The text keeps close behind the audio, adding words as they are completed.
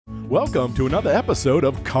Welcome to another episode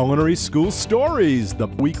of Culinary School Stories, the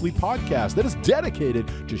weekly podcast that is dedicated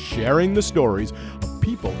to sharing the stories of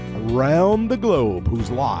people around the globe whose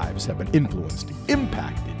lives have been influenced,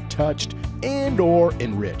 impacted, touched, and or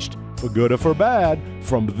enriched, for good or for bad,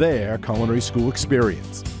 from their culinary school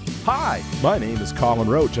experience. Hi, my name is Colin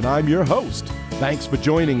Roach, and I'm your host. Thanks for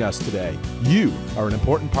joining us today. You are an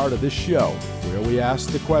important part of this show, where we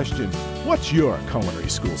ask the question, what's your culinary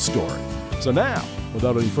school story? So now,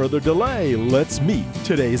 without any further delay, let's meet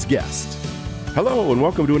today's guest. Hello, and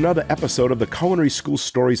welcome to another episode of the Culinary School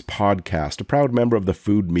Stories podcast, a proud member of the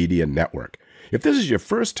Food Media Network. If this is your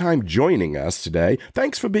first time joining us today,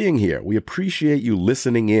 thanks for being here. We appreciate you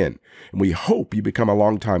listening in, and we hope you become a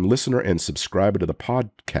longtime listener and subscriber to the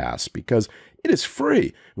podcast because it is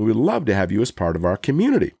free, and we'd love to have you as part of our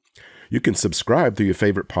community. You can subscribe through your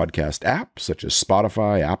favorite podcast app, such as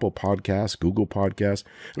Spotify, Apple Podcasts, Google Podcasts,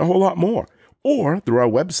 and a whole lot more, or through our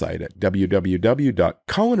website at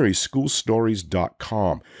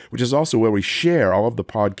www.culinaryschoolstories.com, which is also where we share all of the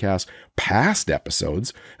podcast's past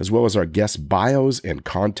episodes, as well as our guest bios and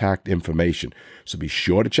contact information. So be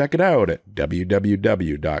sure to check it out at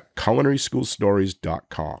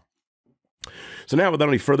www.culinaryschoolstories.com. So now, without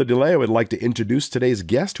any further delay, I would like to introduce today's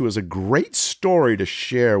guest, who has a great story to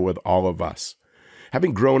share with all of us.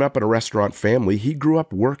 Having grown up in a restaurant family, he grew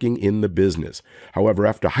up working in the business. However,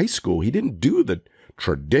 after high school, he didn't do the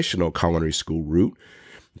traditional culinary school route.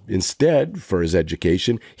 Instead, for his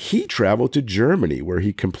education, he traveled to Germany, where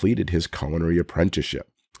he completed his culinary apprenticeship.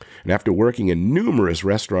 And after working in numerous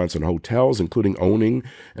restaurants and hotels, including owning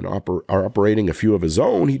and operating a few of his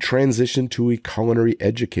own, he transitioned to a culinary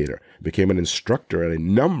educator, became an instructor at a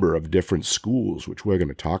number of different schools, which we're going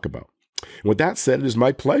to talk about. And with that said, it is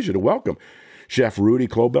my pleasure to welcome Chef Rudy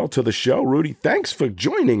Kloeble to the show. Rudy, thanks for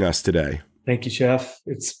joining us today. Thank you, Chef.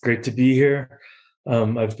 It's great to be here.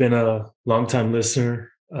 I've been a longtime listener.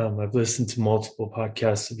 I've listened to multiple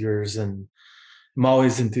podcasts of yours, and I'm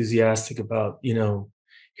always enthusiastic about,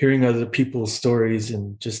 hearing other people's stories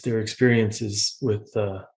and just their experiences with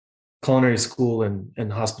culinary school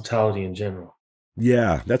and hospitality in general.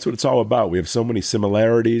 Yeah, that's what it's all about. We have so many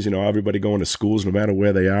similarities, everybody going to schools, no matter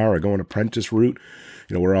where they are, or going apprentice route.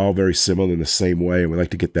 We're all very similar in the same way, and we like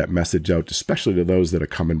to get that message out, especially to those that are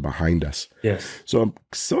coming behind us. Yes. So I'm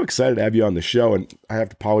so excited to have you on the show, and I have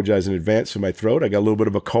to apologize in advance for my throat. I got a little bit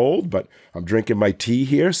of a cold, but I'm drinking my tea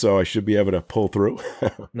here, so I should be able to pull through.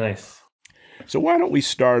 Nice. So why don't we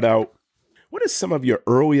start out, what are some of your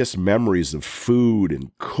earliest memories of food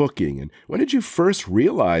and cooking, and when did you first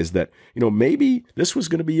realize that, maybe this was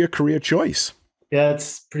going to be your career choice? Yeah,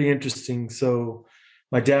 it's pretty interesting. So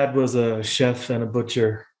my dad was a chef and a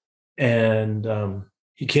butcher, and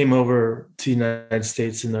he came over to the United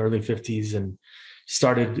States in the early 50s and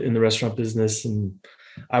started in the restaurant business, and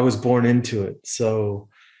I was born into it. So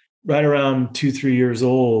right around 2-3 years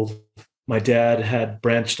old, my dad had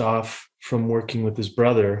branched off from working with his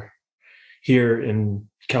brother here in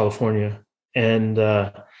California and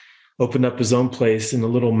opened up his own place in a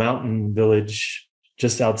little mountain village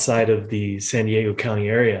just outside of the San Diego County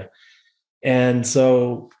area. And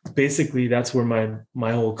so basically that's where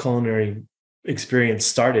my whole culinary experience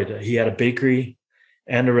started. He had a bakery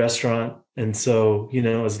and a restaurant. And so,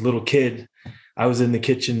 as a little kid, I was in the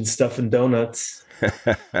kitchen stuffing donuts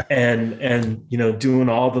and doing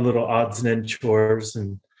all the little odds and ends chores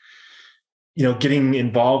and, getting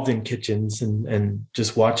involved in kitchens and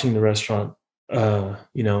just watching the restaurant,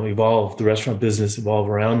 evolve, the restaurant business evolve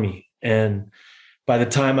around me. And by the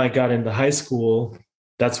time I got into high school,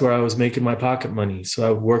 that's where I was making my pocket money. So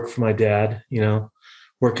I would work for my dad,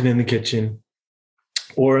 working in the kitchen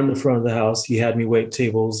or in the front of the house. He had me wait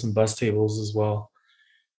tables and bus tables as well.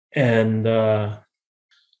 And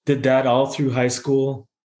did that all through high school,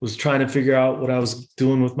 was trying to figure out what I was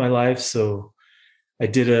doing with my life. So I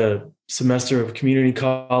did a semester of community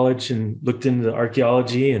college and looked into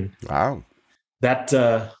archaeology. And wow, that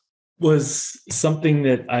was something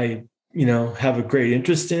that I, have a great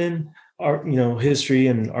interest in. Art, history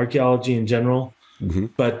and archaeology in general,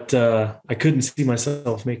 but I couldn't see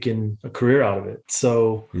myself making a career out of it.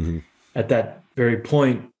 So at that very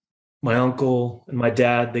point, my uncle and my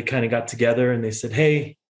dad, they kind of got together and they said,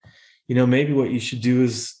 hey, maybe what you should do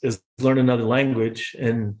is learn another language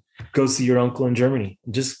and go see your uncle in Germany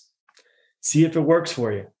and just see if it works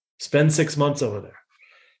for you. Spend 6 months over there.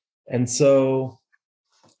 And so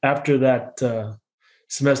after that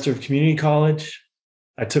semester of community college,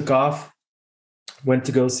 I took off, went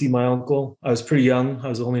to go see my uncle. I was pretty young. I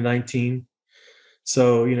was only 19.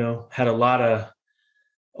 So, had a lot of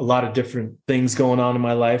different things going on in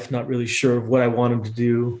my life, not really sure of what I wanted to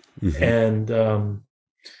do. And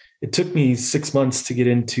it took me 6 months to get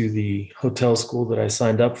into the hotel school that I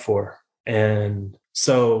signed up for. And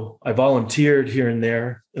so I volunteered here and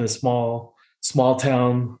there in a small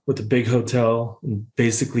town with a big hotel, and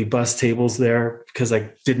basically bus tables there because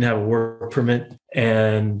I didn't have a work permit.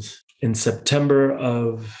 And in September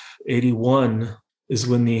of 81 is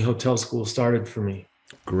when the hotel school started for me.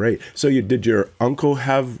 Great. So did your uncle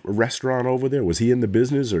have a restaurant over there? Was he in the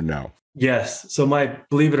business or no? Yes. So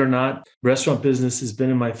believe it or not, restaurant business has been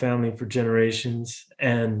in my family for generations.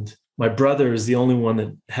 And my brother is the only one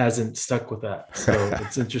that hasn't stuck with that. So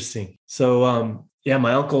it's interesting. So, yeah,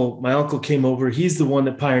 my uncle came over. He's the one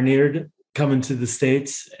that pioneered coming to the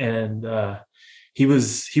States. And he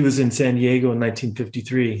was in San Diego in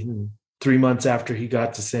 1953. And 3 months after he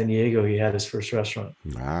got to San Diego, he had his first restaurant.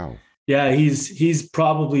 Wow. Yeah, he's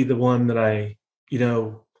probably the one that I,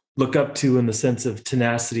 look up to in the sense of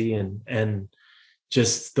tenacity and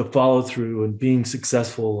just the follow through and being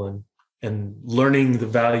successful and learning the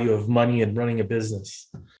value of money and running a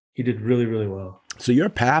business. He did really, really well. So your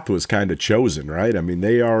path was kind of chosen, right? I mean,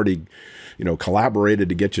 they already, collaborated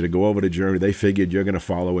to get you to go over to Germany. They figured you're going to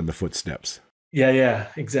follow in the footsteps. Yeah,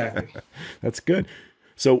 exactly. That's good.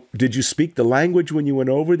 So did you speak the language when you went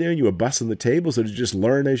over there and you were bussing the tables, or did you just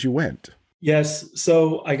learn as you went? Yes.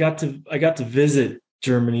 So I got to visit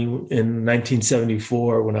Germany in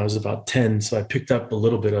 1974 when I was about 10. So I picked up a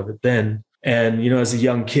little bit of it then. And, as a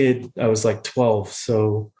young kid, I was like 12.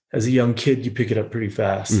 So as a young kid, you pick it up pretty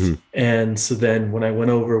fast. Mm-hmm. And so then when I went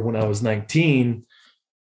over when I was 19,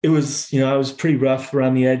 it was, I was pretty rough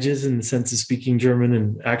around the edges in the sense of speaking German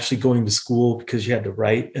and actually going to school because you had to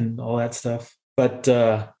write and all that stuff. But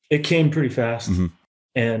it came pretty fast. Mm-hmm.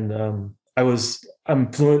 And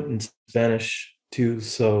I'm fluent in Spanish too.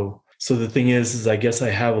 So the thing is I guess I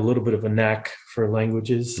have a little bit of a knack for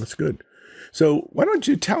languages. That's good. So why don't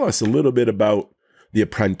you tell us a little bit about the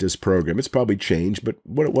apprentice program? It's probably changed, but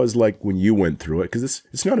what it was like when you went through it, because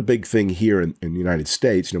it's not a big thing here in the United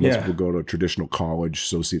States. Most people go to a traditional college,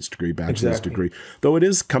 associate's degree, bachelor's degree, though it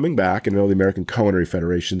is coming back. And the American Culinary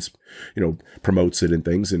Federation's, promotes it and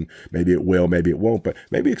things, and maybe it will, maybe it won't, but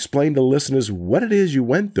maybe explain to listeners what it is you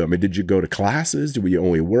went through. I mean, did you go to classes? Were you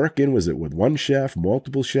only working? Was it with one chef,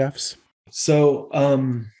 multiple chefs? So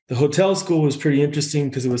the hotel school was pretty interesting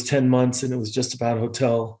because it was 10 months and it was just about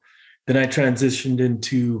hotel. Then I transitioned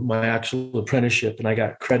into my actual apprenticeship and I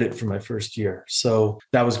got credit for my first year. So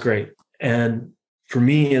that was great. And for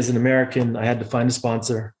me as an American, I had to find a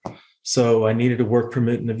sponsor. So I needed a work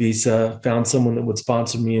permit and a visa, found someone that would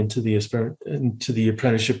sponsor me into the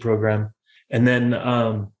apprenticeship program. And then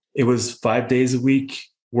it was 5 days a week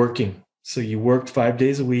working. So you worked 5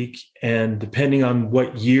 days a week. And depending on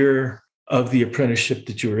what year of the apprenticeship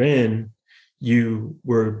that you were in, you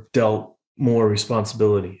were dealt more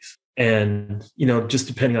responsibilities. And, just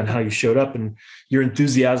depending on how you showed up and your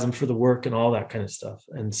enthusiasm for the work and all that kind of stuff.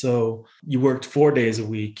 And so you worked 4 days a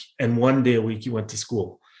week and 1 day a week you went to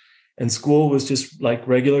school. And school was just like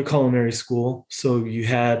regular culinary school. So you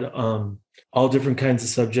had all different kinds of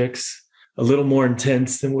subjects, a little more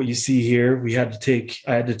intense than what you see here. I had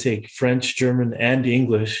to take French, German, and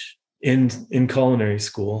English in culinary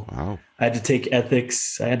school. Wow. I had to take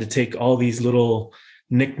ethics. I had to take all these little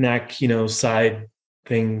knick-knack, side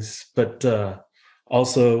things, but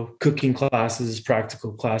also cooking classes,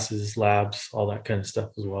 practical classes, labs, all that kind of stuff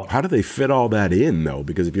as well. How do they fit all that in though?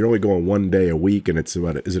 Because if you're only going 1 day a week and is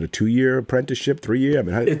it a 2-year apprenticeship, 3 year? I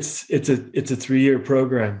mean, it's a 3-year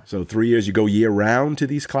program. So 3 years, you go year round to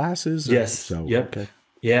these classes? Yes. So, yep. Okay.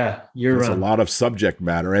 Yeah, year round. It's a lot of subject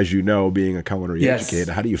matter, as you know, being a culinary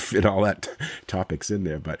educator. How do you fit all that topics in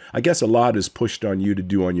there? But I guess a lot is pushed on you to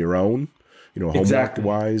do on your own,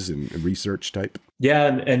 homework-wise and research type.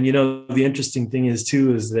 Yeah, and the interesting thing is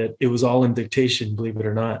that it was all in dictation, believe it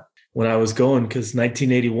or not, when I was going, because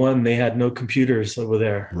 1981, they had no computers over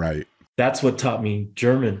there. Right. That's what taught me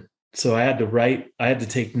German. So I had to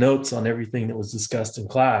take notes on everything that was discussed in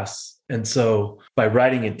class. And so by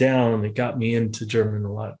writing it down, it got me into German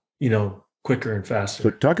a lot, quicker and faster. So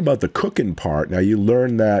talk about the cooking part. Now you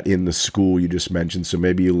learn that in the school you just mentioned. So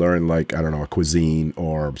maybe you learn a cuisine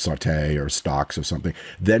or saute or stocks or something.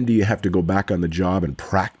 Then do you have to go back on the job and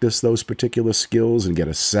practice those particular skills and get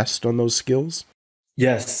assessed on those skills?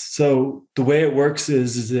 Yes. So the way it works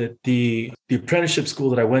is that the apprenticeship school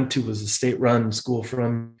that I went to was a state-run school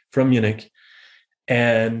from Munich.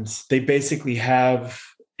 And they basically have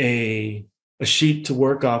a sheet to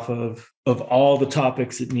work off of all the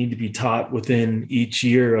topics that need to be taught within each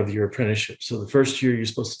year of your apprenticeship. So the first year, you're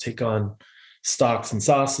supposed to take on stocks and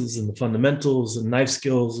sauces and the fundamentals and knife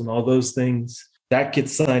skills and all those things. that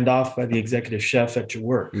gets signed off by the executive chef at your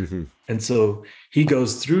work. Mm-hmm. And so he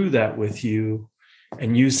goes through that with you,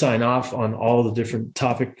 and you sign off on all the different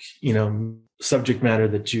topic, subject matter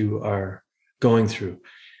that you are going through.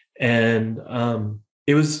 And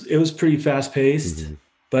it was pretty fast paced, Mm-hmm.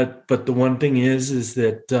 but the one thing is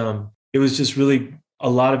that it was just really, a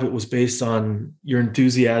lot of it was based on your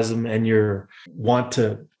enthusiasm and your want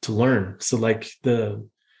to learn. So like the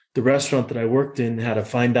restaurant that I worked in had a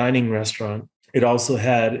fine dining restaurant. It also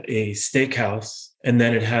had a steakhouse, and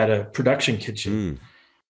then it had a production kitchen.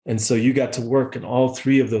 And so you got to work in all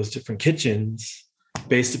three of those different kitchens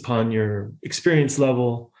based upon your experience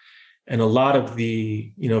level. And a lot of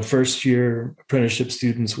the, first year apprenticeship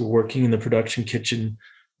students were working in the production kitchen,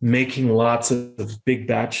 making lots of big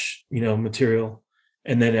batch, material.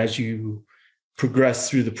 And then as you progressed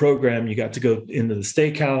through the program, you got to go into the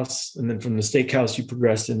steakhouse. And then from the steakhouse, you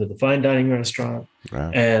progressed into the fine dining restaurant.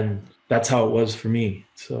 Wow. And that's how it was for me.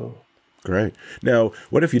 So great. Now,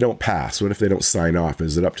 what if you don't pass? What if they don't sign off?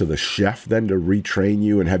 Is it up to the chef then to retrain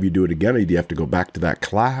you and have you do it again? Or do you have to go back to that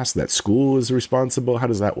class? That school is responsible? How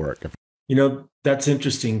does that work? That's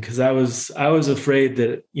interesting, because I was afraid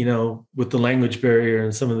that, with the language barrier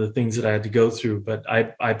and some of the things that I had to go through, but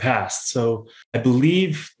I passed. So I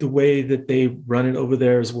believe the way that they run it over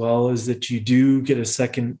there as well is that you do get a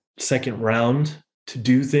second round to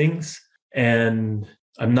do things. And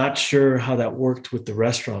I'm not sure how that worked with the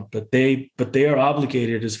restaurant, but they are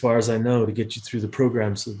obligated, as far as I know, to get you through the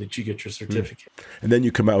program so that you get your certificate. And then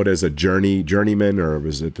you come out as a journeyman, or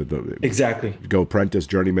was it exactly go apprentice,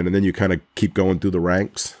 journeyman, and then you kind of keep going through the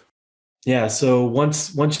ranks? Yeah. So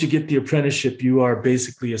once you get the apprenticeship, you are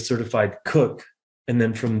basically a certified cook, and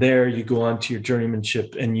then from there you go on to your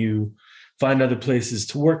journeymanship, and you find other places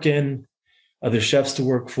to work in, other chefs to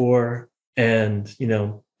work for, and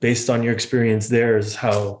based on your experience there is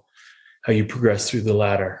how you progress through the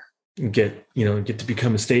ladder and get to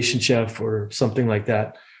become a station chef or something like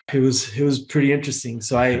that. It was pretty interesting.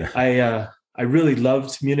 So I really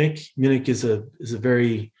loved Munich. Munich is a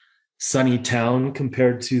very sunny town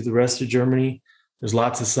compared to the rest of Germany. There's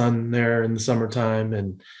lots of sun there in the summertime,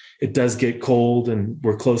 and it does get cold, and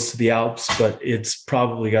we're close to the Alps, but it's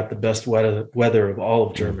probably got the best weather of all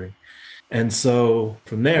of Germany. And so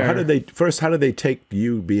from there, how did they take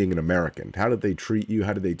you being an American? How did they treat you?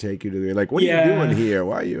 How did they take you? They're like, what are you doing here?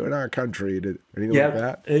 Why are you in our country? Anything like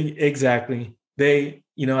that? Exactly. They,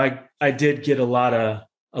 I did get a lot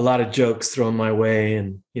of jokes thrown my way,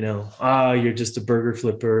 and you're just a burger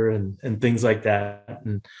flipper and things like that.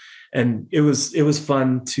 And it was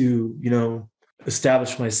fun to,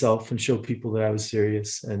 establish myself and show people that I was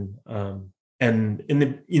serious. And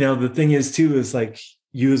the thing is too, is like,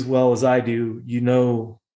 you as well as I do,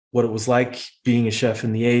 what it was like being a chef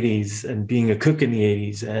in the 80s and being a cook in the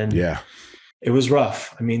 80s. And it was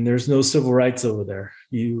rough. I mean, there's no civil rights over there.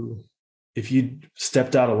 If you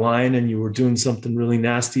stepped out of line and you were doing something really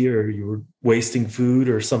nasty, or you were wasting food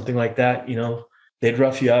or something like that, they'd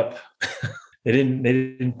rough you up. They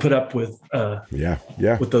didn't put up with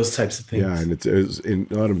with those types of things. Yeah,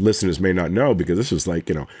 and a lot of listeners may not know, because this was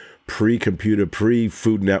like, pre-computer,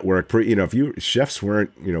 pre-Food Network, if chefs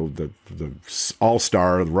weren't, the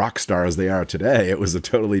all-star rock stars they are today, it was a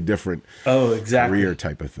totally different career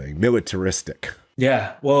type of thing, militaristic.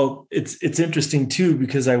 Yeah, well, it's interesting too,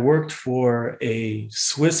 because I worked for a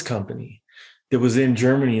Swiss company that was in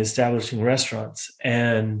Germany establishing restaurants,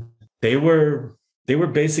 and they were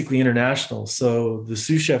basically international. So the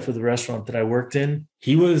sous chef of the restaurant that I worked in,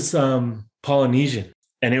 he was Polynesian,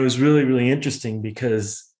 and it was really, really interesting,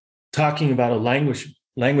 because talking about a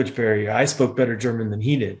language barrier, I spoke better German than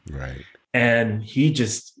he did. Right. And he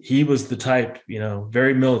was the type,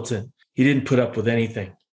 very militant. He didn't put up with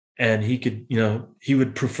anything. And he could, he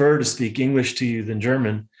would prefer to speak English to you than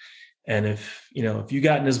German. And if you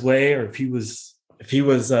got in his way, or if he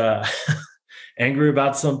was angry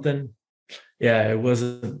about something, it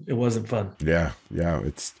wasn't fun. Yeah.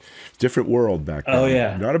 It's a different world back then. Oh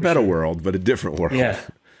yeah. Not a better world, but a different world. Yeah.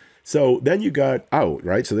 So then you got out,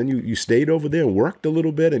 right? So then you stayed over there, worked a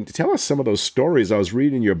little bit, and tell us some of those stories. I was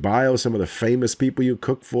reading your bio, some of the famous people you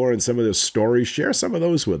cooked for, and some of those stories. Share some of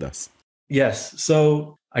those with us. Yes.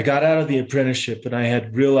 So I got out of the apprenticeship, and I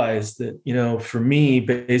had realized that, for me,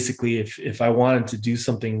 basically, if I wanted to do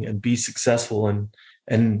something and be successful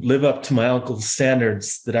and live up to my uncle's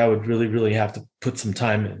standards, that I would really, really have to put some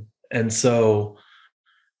time in. And so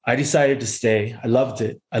I decided to stay. I loved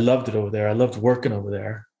it. I loved it over there. I loved working over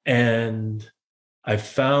there. And I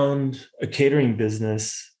found a catering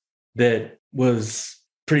business that was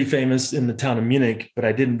pretty famous in the town of Munich, but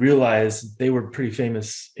I didn't realize they were pretty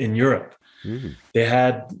famous in Europe. They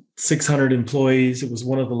had 600 employees. It was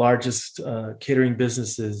one of the largest catering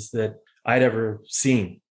businesses that I'd ever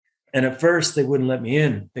seen. And at first they wouldn't let me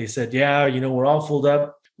in. They said, yeah, we're all filled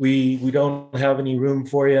up. We don't have any room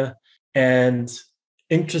for you. And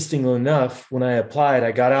interestingly enough, when I applied,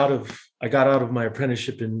 I got out of my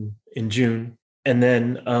apprenticeship in June. And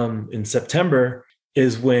then in September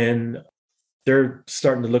is when they're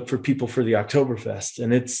starting to look for people for the Oktoberfest.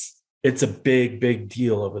 And it's a big, big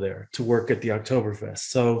deal over there to work at the Oktoberfest.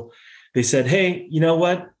 So they said, hey, you know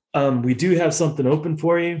what? We do have something open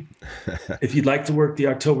for you. If you'd like to work the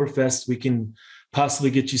Oktoberfest, we can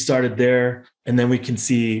possibly get you started there, and then we can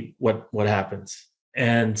see what happens.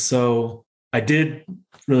 And so I did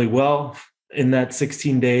really well in that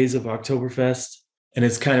 16 days of Oktoberfest. And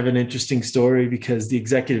it's kind of an interesting story because the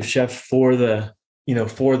executive chef for the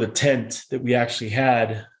tent that we actually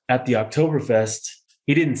had at the Oktoberfest,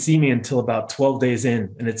 he didn't see me until about 12 days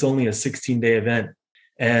in, and it's only a 16-day event.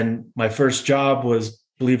 And my first job was,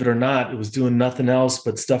 believe it or not, it was doing nothing else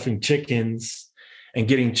but stuffing chickens and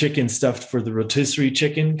getting chicken stuffed for the rotisserie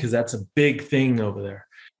chicken, because that's a big thing over there.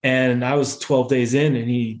 And I was 12 days in, and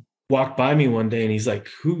he walked by me one day and he's like,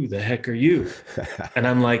 who the heck are you? And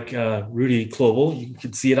I'm like, Rudy Kloeble. You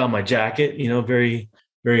could see it on my jacket, very,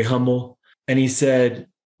 very humble. And he said,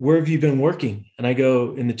 where have you been working? And I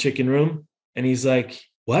go, in the chicken room. And he's like,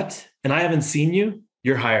 what? And I haven't seen you?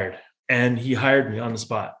 You're hired. And he hired me on the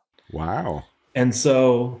spot. Wow. And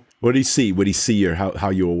so what did he see? Would he see how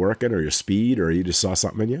you were working, or your speed, or he just saw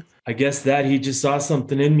something in you? I guess that he just saw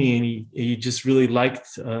something in me, and he just really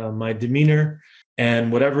liked my demeanor,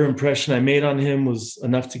 and whatever impression I made on him was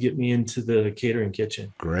enough to get me into the catering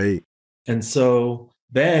kitchen. Great. And so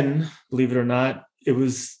then, believe it or not, it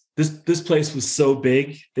was this place was so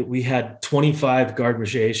big that we had 25 garde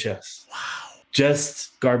manger chefs. Wow.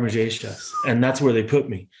 Just garde manger chefs. And that's where they put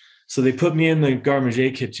me. So they put me in the garde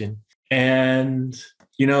manger kitchen, and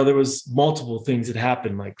there was multiple things that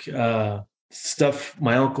happened, like stuff.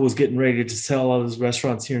 My uncle was getting ready to sell all his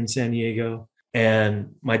restaurants here in San Diego.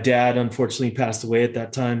 And my dad, unfortunately, passed away at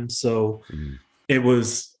that time. So it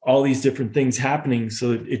was all these different things happening.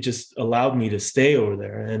 So it just allowed me to stay over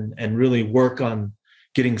there and really work on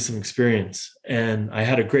getting some experience. And I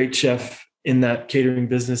had a great chef in that catering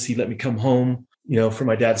business. He let me come home, for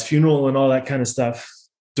my dad's funeral and all that kind of stuff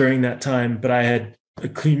during that time. But I had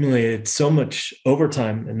accumulated so much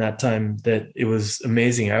overtime in that time that it was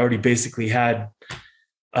amazing. I already basically had,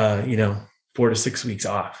 4 to 6 weeks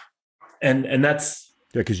off. And that's...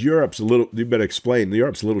 Yeah, because Europe's you better explain,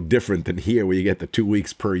 Europe's a little different than here, where you get the 2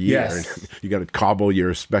 weeks per year. Yes. And you got to cobble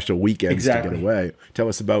your special weekends to get away. Tell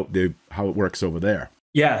us about how it works over there.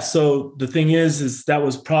 Yeah, so the thing is that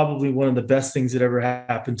was probably one of the best things that ever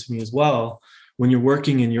happened to me as well. When you're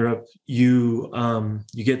working in Europe, you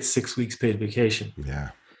get 6 weeks paid vacation. Yeah.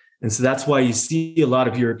 And so that's why you see a lot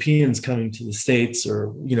of Europeans coming to the States, or,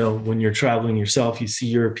 when you're traveling yourself, you see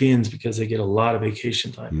Europeans because they get a lot of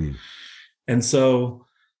vacation time. And so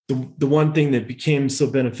the one thing that became so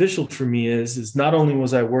beneficial for me is not only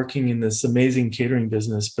was I working in this amazing catering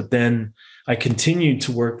business, but then I continued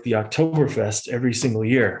to work the Oktoberfest every single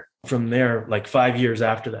year from there, like 5 years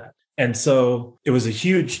after that. And so it was a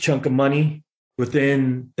huge chunk of money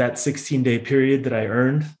within that 16-day period that I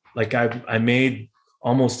earned. Like I made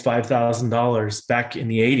almost $5,000 back in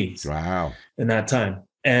the 80s. Wow. In that time.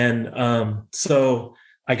 And so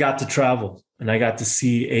I got to travel, and I got to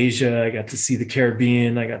see Asia. I got to see the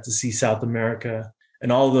Caribbean. I got to see South America.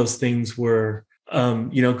 And all of those things were,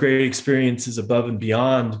 great experiences above and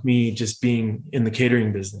beyond me just being in the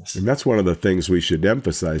catering business. And that's one of the things we should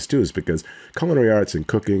emphasize too, is because culinary arts and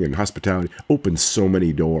cooking and hospitality opens so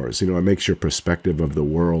many doors. It makes your perspective of the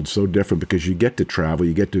world so different, because you get to travel,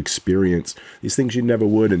 you get to experience these things you never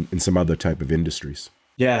would in some other type of industries.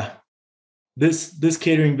 Yeah. This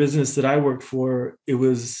catering business that I worked for, it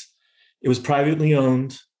was privately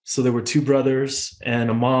owned. So there were 2 brothers and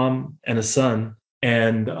a mom and a son,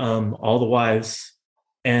 and all the wives.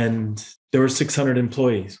 And there were 600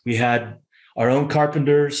 employees. We had our own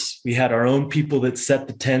carpenters. We had our own people that set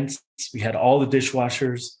the tents. We had all the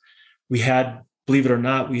dishwashers. We had, believe it or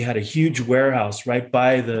not, we had a huge warehouse right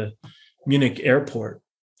by the Munich airport,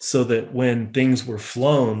 so that when things were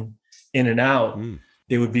flown in and out,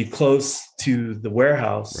 they would be close to the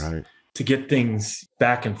warehouse. Right. To get things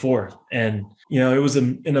back and forth. And, it was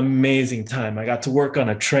an amazing time. I got to work on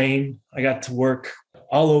a train. I got to work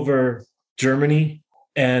all over Germany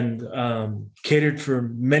and catered for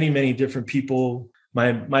many, many different people.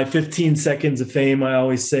 My 15 seconds of fame, I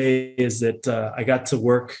always say, is that I got to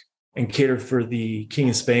work and cater for the King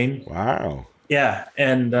of Spain. Wow. Yeah.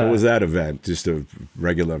 And what was that event? Just a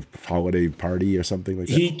regular holiday party or something like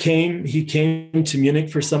that? He came to Munich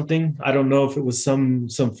for something. I don't know if it was some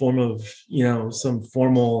form of, some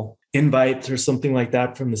formal invite or something like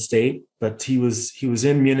that from the state, but he was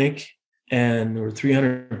in Munich, and there were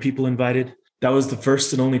 300 people invited. That was the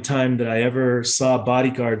first and only time that I ever saw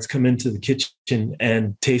bodyguards come into the kitchen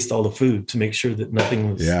and taste all the food to make sure that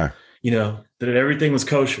nothing was, that everything was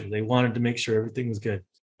kosher. They wanted to make sure everything was good.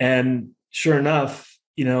 And sure enough,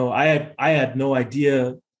 I had no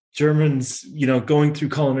idea. Germans, going through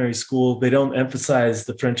culinary school, they don't emphasize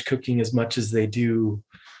the French cooking as much as they do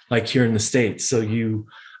like here in the States. So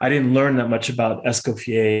I didn't learn that much about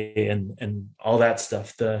Escoffier and all that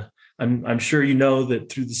stuff. I'm sure you know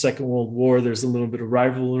that through the Second World War, there's a little bit of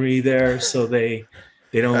rivalry there. So they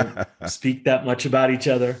don't speak that much about each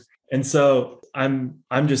other. And so I'm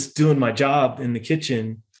just doing my job in the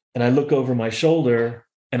kitchen, and I look over my shoulder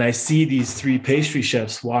and I see these 3 pastry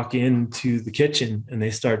chefs walk into the kitchen, and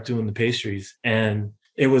they start doing the pastries. And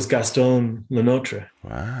it was Gaston Lenotre.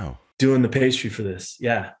 Wow. Doing the pastry for this.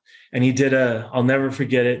 Yeah. And he did I'll never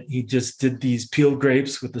forget it. He just did these peeled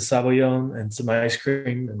grapes with the sabayon and some ice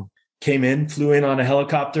cream, and came in, flew in on a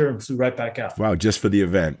helicopter, and flew right back out. Wow. Just for the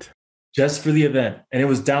event. Just for the event. And it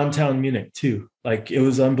was downtown Munich too. Like, it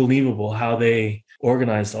was unbelievable how they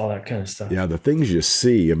organized all that kind of stuff. Yeah. The things you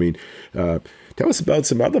see. I mean, tell us about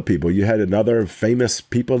some other people. You had another famous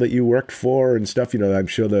people that you worked for and stuff. I'm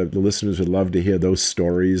sure the listeners would love to hear those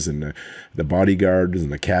stories, and the bodyguards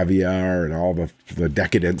and the caviar and all the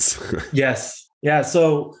decadence. Yes. Yeah.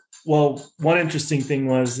 So, well, one interesting thing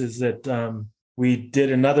is that we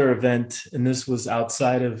did another event, and this was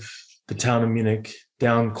outside of the town of Munich,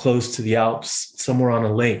 down close to the Alps, somewhere on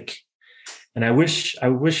a lake. And I wish I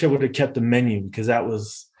would have kept the menu, because that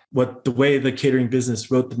was the way the catering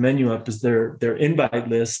business wrote the menu up, is their invite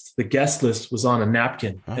list, the guest list was on a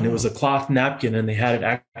napkin, and it was a cloth napkin, and they had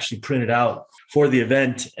it actually printed out for the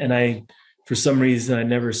event. And for some reason, I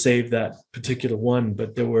never saved that particular one,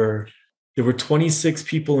 but there were 26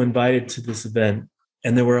 people invited to this event,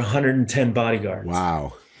 and there were 110 bodyguards.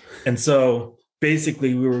 Wow. And so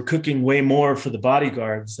basically we were cooking way more for the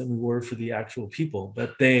bodyguards than we were for the actual people.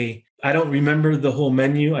 But I don't remember the whole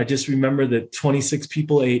menu. I just remember that 26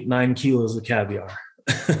 people ate 9 kilos of caviar.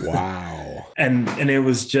 Wow. And it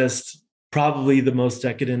was just probably the most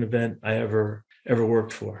decadent event I ever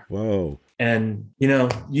worked for. Whoa. And,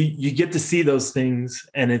 you get to see those things,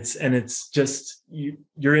 and it's just,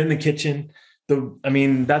 you're in the kitchen.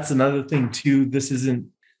 That's another thing too. This isn't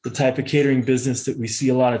the type of catering business that we see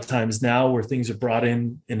a lot of times now, where things are brought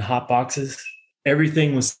in hot boxes.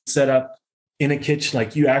 Everything was set up in a kitchen.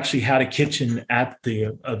 Like, you actually had a kitchen at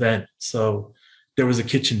the event. So there was a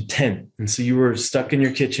kitchen tent. And so you were stuck in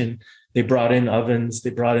your kitchen. They brought in ovens, they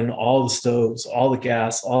brought in all the stoves, all the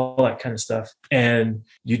gas, all that kind of stuff. And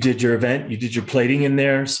you did your event, you did your plating in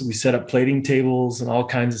there. So we set up plating tables and all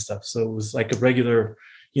kinds of stuff. So it was like a regular,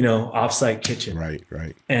 offsite kitchen.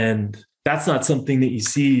 Right. And that's not something that you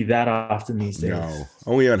see that often these days. No,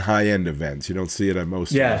 only on high-end events. You don't see it on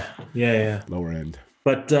most lower end.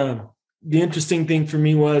 But the interesting thing for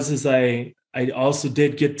me is I also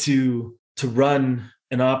did get to run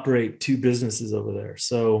and operate 2 businesses over there.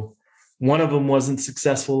 So one of them wasn't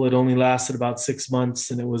successful. It only lasted about 6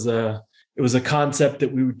 months, and it was a concept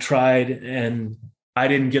that we tried, and I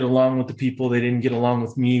didn't get along with the people. They didn't get along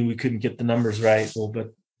with me. We couldn't get the numbers right.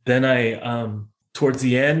 But then towards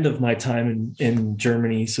the end of my time in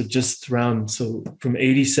Germany, from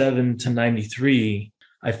 87 to 93,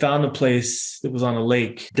 I found a place that was on a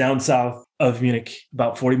lake down south of Munich,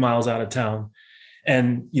 about 40 miles out of town.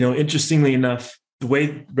 And, interestingly enough, the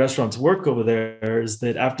way restaurants work over there is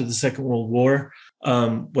that after the Second World War,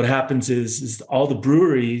 what happens is all the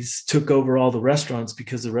breweries took over all the restaurants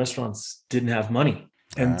because the restaurants didn't have money.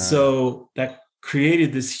 And so that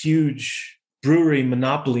created this huge brewery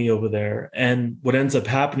monopoly over there. And what ends up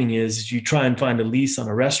happening is you try and find a lease on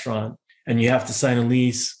a restaurant, and you have to sign a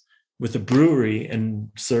lease with a brewery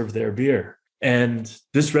and serve their beer. And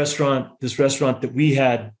this restaurant that we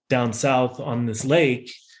had down south on this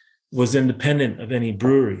lake was independent of any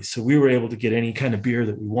brewery. So we were able to get any kind of beer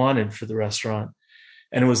that we wanted for the restaurant.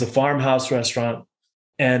 And it was a farmhouse restaurant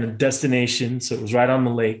and a destination. So it was right on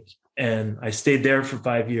the lake. And I stayed there for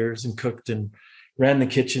 5 years and cooked and ran the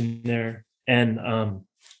kitchen there, and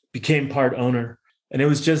became part owner. And it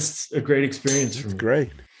was just a great experience for me.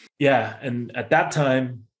 Great. Yeah. And at that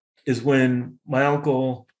time is when my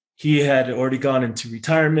uncle, he had already gone into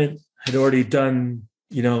retirement, had already done,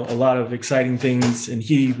 a lot of exciting things. And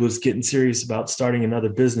he was getting serious about starting another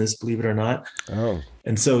business, believe it or not. Oh.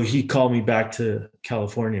 And so he called me back to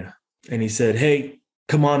California. and he said, "Hey,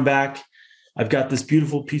 come on back. I've got this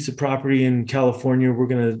beautiful piece of property in California. We're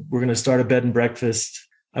gonna start a bed and breakfast.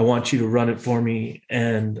 I want you to run it for me,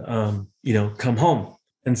 and come home."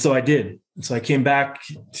 And so I did. And so I came back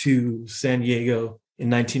to San Diego in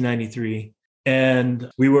 1993, and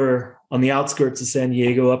we were on the outskirts of San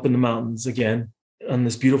Diego, up in the mountains again, on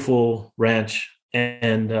this beautiful ranch,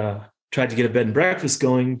 and tried to get a bed and breakfast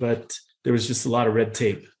going, but there was just a lot of red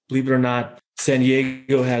tape. Believe it or not, San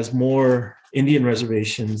Diego has more Indian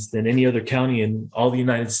reservations than any other county in all the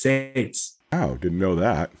United States. Wow, didn't know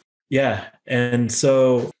that. Yeah. And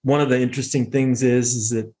so one of the interesting things is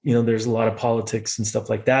that, there's a lot of politics and stuff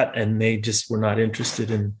like that, and they just were not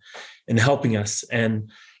interested in helping us. And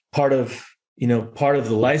part of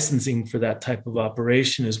the licensing for that type of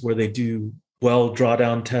operation is where they do well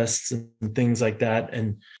drawdown tests and things like that.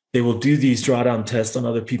 And they will do these drawdown tests on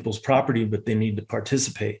other people's property, but they need to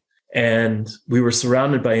participate. And we were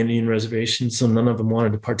surrounded by Indian reservations, so none of them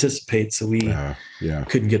wanted to participate. So we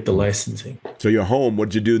couldn't get the licensing. So you're home. What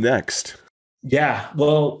did you do next? Yeah,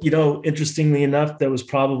 well, interestingly enough, that was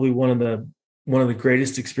probably one of the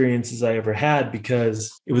greatest experiences I ever had,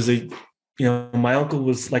 because it was my uncle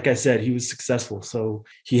was, like I said, he was successful. So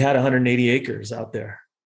he had 180 acres out there,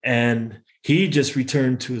 and he just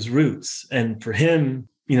returned to his roots. And for him,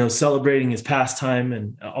 celebrating his pastime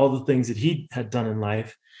and all the things that he had done in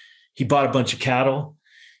life, he bought a bunch of cattle.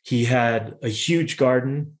 He had a huge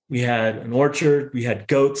garden. We had an orchard. We had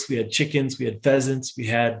goats. We had chickens. We had pheasants. We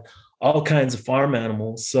had all kinds of farm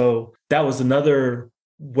animals. So that was another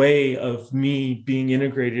way of me being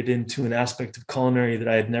integrated into an aspect of culinary that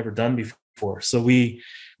I had never done before. So we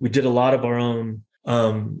did a lot of our own,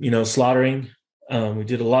 slaughtering. We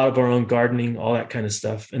did a lot of our own gardening, all that kind of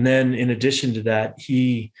stuff. And then in addition to that,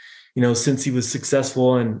 he, since he was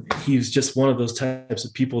successful, and he was just one of those types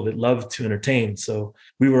of people that loved to entertain. So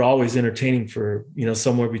we were always entertaining for,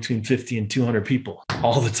 somewhere between 50 and 200 people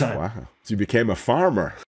all the time. Wow. So you became a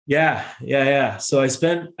farmer. Yeah. So I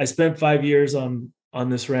spent 5 years on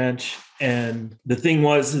this ranch. And the thing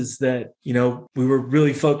is that, we were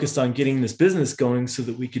really focused on getting this business going so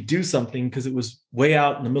that we could do something, because it was way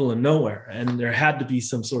out in the middle of nowhere and there had to be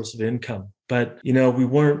some source of income. But, we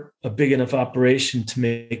weren't a big enough operation to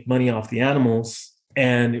make money off the animals.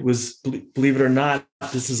 And it was, believe it or not,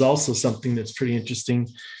 this is also something that's pretty interesting.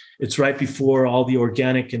 It's right before all the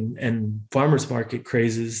organic and farmers market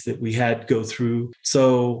crazes that we had go through.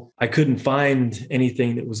 So I couldn't find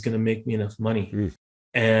anything that was going to make me enough money.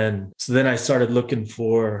 And so then I started looking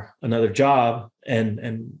for another job,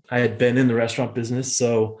 and I had been in the restaurant business.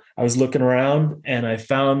 So I was looking around and I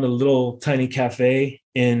found a little tiny cafe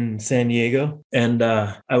in San Diego, and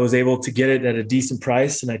I was able to get it at a decent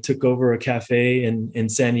price. And I took over a cafe in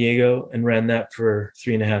San Diego and ran that for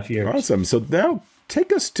 3.5 years. Awesome. So now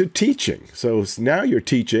take us to teaching. So now you're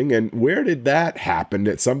teaching, and where did that happen?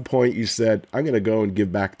 At some point you said, I'm going to go and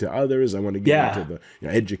give back to others. I want to get into the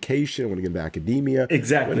education. I want to get into academia.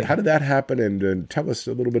 Exactly. How did that happen? And tell us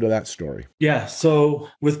a little bit of that story. Yeah. So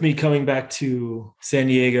with me coming back to San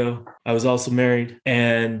Diego, I was also married,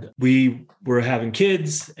 and we were having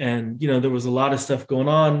kids, and, there was a lot of stuff going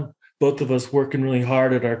on. Both of us working really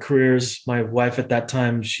hard at our careers. My wife at that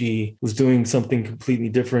time, she was doing something completely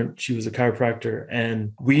different. She was a chiropractor,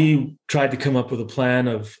 and we tried to come up with a plan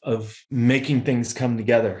of making things come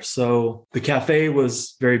together. So the cafe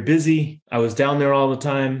was very busy. I was down there all the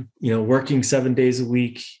time, working 7 days a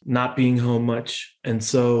week, not being home much. And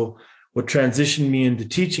so what transitioned me into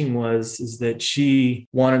teaching is that she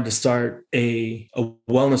wanted to start a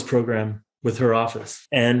wellness program with her office.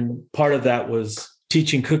 And part of that was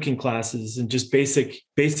teaching cooking classes, and just basic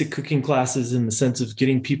cooking classes, in the sense of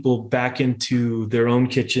getting people back into their own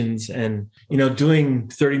kitchens and, doing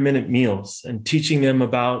 30-minute meals and teaching them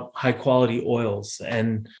about high quality oils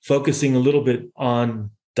and focusing a little bit on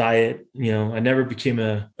diet. I never became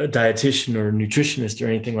a dietitian or a nutritionist or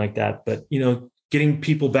anything like that, but, getting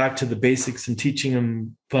people back to the basics and teaching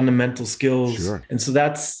them fundamental skills. Sure. And so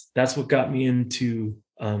that's what got me into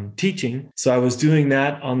teaching. So I was doing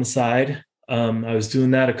that on the side. I was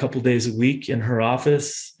doing that a couple of days a week in her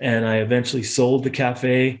office, and I eventually sold the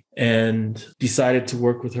cafe and decided to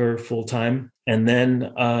work with her full time. And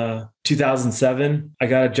then 2007, I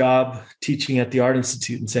got a job teaching at the Art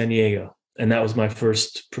Institute in San Diego. And that was my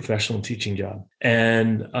first professional teaching job.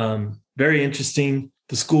 And very interesting.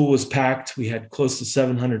 The school was packed. We had close to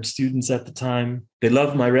 700 students at the time. They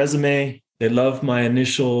loved my resume. They loved my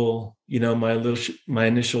initial, my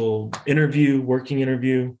initial working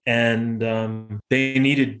interview, and they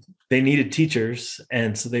needed teachers,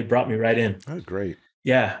 and so they brought me right in. Oh, great!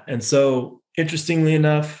 Yeah, and so interestingly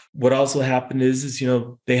enough, what also happened is,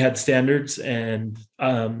 they had standards, and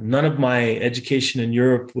none of my education in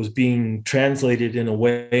Europe was being translated in a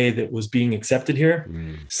way that was being accepted here.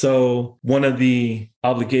 So one of the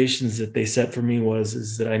obligations that they set for me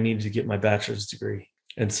is that I needed to get my bachelor's degree.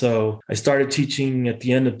 And so I started teaching at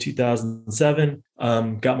the end of 2007,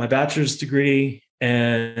 got my bachelor's degree,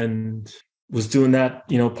 and was doing that,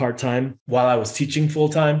 part-time while I was teaching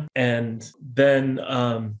full-time. And then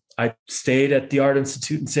I stayed at the Art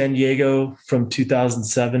Institute in San Diego from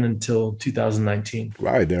 2007 until 2019.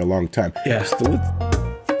 Wow, there a long time. Yeah.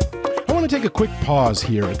 I want to take a quick pause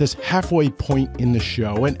here at this halfway point in the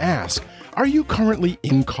show and ask, are you currently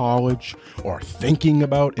in college or thinking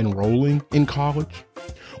about enrolling in college?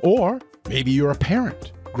 Or maybe you're a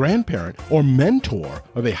parent, grandparent, or mentor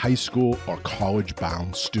of a high school or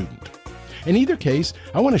college-bound student. In either case,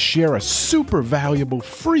 I want to share a super valuable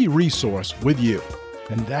free resource with you,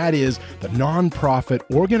 and that is the nonprofit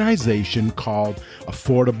organization called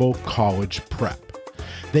Affordable College Prep.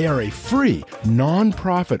 They are a free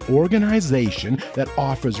nonprofit organization that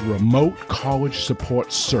offers remote college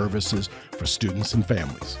support services for students and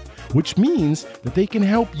families, which means that they can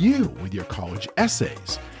help you with your college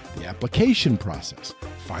essays, the application process,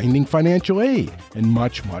 finding financial aid, and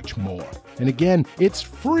much, much more. And again, it's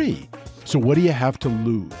free. So what do you have to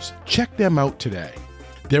lose? Check them out today.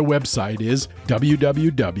 Their website is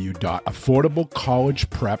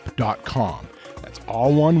www.affordablecollegeprep.com. That's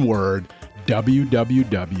all one word,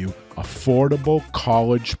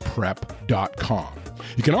 www.affordablecollegeprep.com.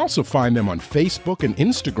 You can also find them on Facebook and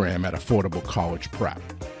Instagram at Affordable College Prep.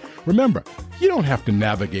 Remember, you don't have to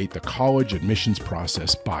navigate the college admissions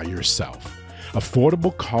process by yourself.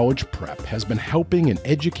 Affordable College Prep has been helping and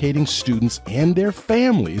educating students and their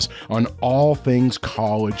families on all things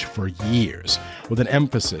college for years, with an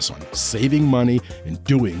emphasis on saving money and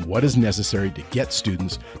doing what is necessary to get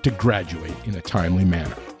students to graduate in a timely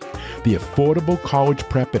manner. The Affordable College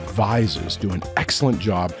Prep advisors do an excellent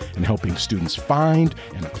job in helping students find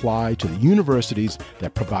and apply to the universities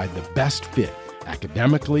that provide the best fit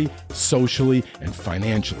academically, socially, and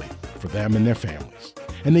financially for them and their families.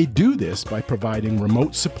 And they do this by providing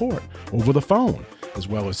remote support over the phone, as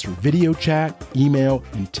well as through video chat, email,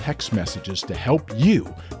 and text messages to help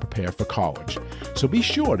you prepare for college. So be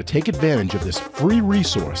sure to take advantage of this free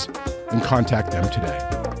resource and contact them today.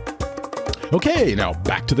 Okay, now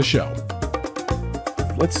back to the show.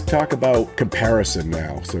 Let's talk about comparison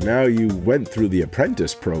now. So now you went through the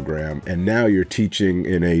apprentice program, and now you're teaching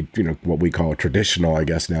in a, what we call a traditional, I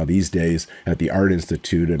guess now these days, at the Art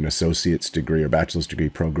Institute, an associate's degree or bachelor's degree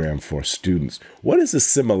program for students. What is the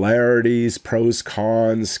similarities, pros,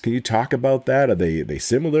 cons? Can you talk about that? Are they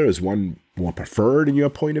similar? Is one more preferred in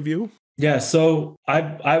your point of view? Yeah, so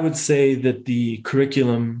I would say that the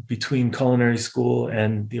curriculum between culinary school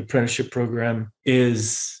and the apprenticeship program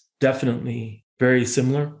is definitely very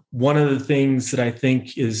similar. One of the things that I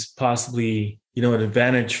think is possibly, an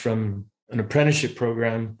advantage from an apprenticeship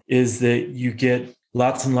program is that you get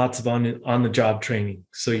lots and lots of on-the-job training.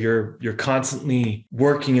 So you're constantly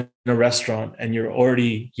working in a restaurant, and you're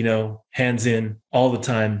already, hands in all the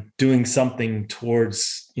time, doing something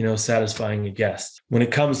towards, satisfying a guest. When it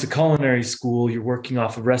comes to culinary school, you're working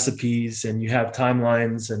off of recipes, and you have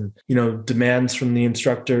timelines and, demands from the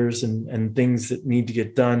instructors and things that need to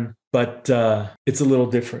get done. But it's a little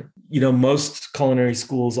different. Most culinary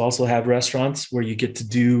schools also have restaurants where you get to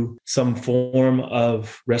do some form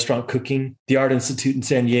of restaurant cooking. The Art Institute in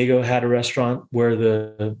San Diego had a restaurant where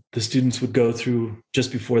the students would go through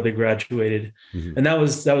just before they graduated. Mm-hmm. And that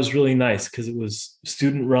was really nice because it was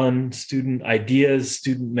student run, student ideas,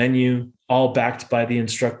 student menu, all backed by the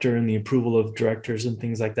instructor and the approval of directors and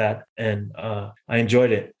things like that. And I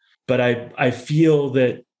enjoyed it. But I feel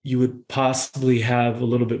that you would possibly have a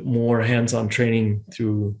little bit more hands-on training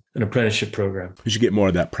through an apprenticeship program. You should get more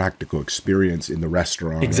of that practical experience in the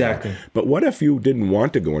restaurant. Exactly. But what if you didn't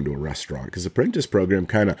want to go into a restaurant? Because the apprentice program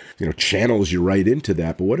kind of, channels you right into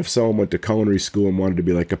that. But what if someone went to culinary school and wanted to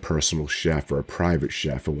be like a personal chef or a private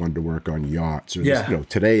chef or wanted to work on yachts? Or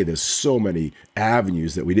today there's so many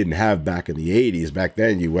avenues that we didn't have back in the 80s. Back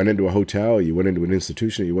then, you went into a hotel, you went into an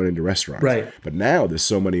institution, you went into restaurants. Right. But now there's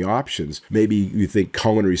so many options. Maybe you think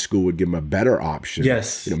culinary school would give them a better option.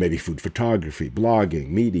 Yes. Maybe food photography, blogging,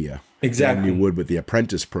 media. Exactly. Than you would with the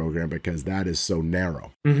apprentice program, because that is so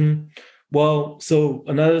narrow. Mm-hmm. Well, so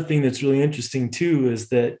another thing that's really interesting too is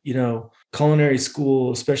that, culinary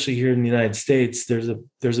school, especially here in the United States, there's a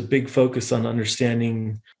big focus on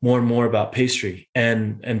understanding more and more about pastry,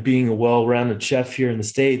 and being a well-rounded chef here in the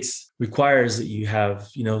States requires that you have,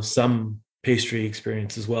 some pastry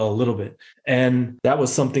experience as well, a little bit. And that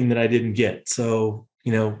was something that I didn't get. So,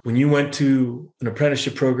 when you went to an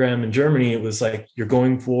apprenticeship program in Germany, it was like you're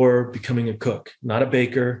going for becoming a cook, not a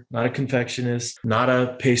baker, not a confectionist, not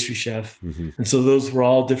a pastry chef. Mm-hmm. And so those were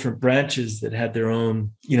all different branches that had their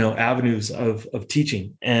own, avenues of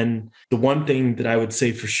teaching. And the one thing that I would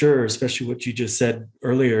say for sure, especially what you just said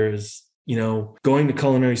earlier, is, going to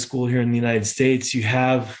culinary school here in the United States, you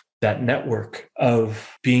have that network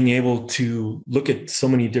of being able to look at so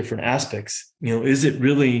many different aspects. Is it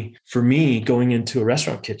really for me going into a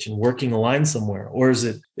restaurant kitchen, working a line somewhere? Or is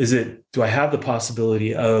it, do I have the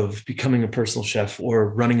possibility of becoming a personal chef or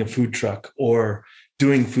running a food truck or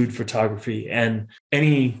doing food photography? And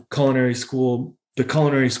any culinary school, the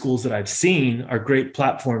culinary schools that I've seen are great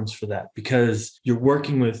platforms for that, because you're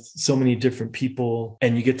working with so many different people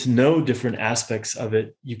and you get to know different aspects of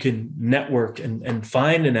it. You can network and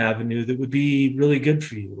find an avenue that would be really good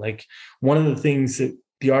for you. Like, one of the things that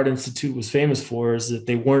the Art Institute was famous for is that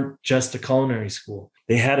they weren't just a culinary school.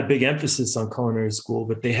 They had a big emphasis on culinary school,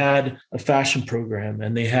 but they had a fashion program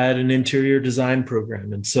and they had an interior design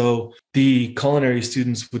program. And so the culinary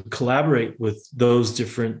students would collaborate with those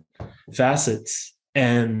different facets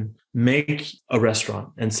and make a restaurant.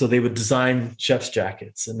 And so they would design chef's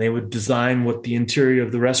jackets and they would design what the interior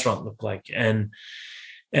of the restaurant looked like. And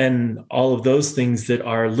all of those things that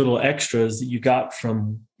are little extras that you got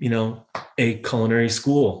from, a culinary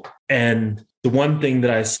school. And the one thing that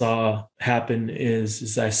I saw happen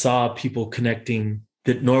is I saw people connecting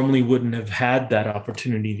that normally wouldn't have had that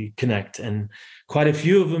opportunity to connect. And quite a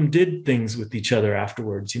few of them did things with each other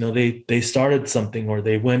afterwards. They started something, or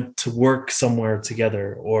they went to work somewhere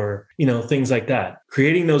together, or, things like that.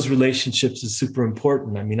 Creating those relationships is super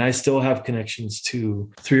important. I mean, I still have connections to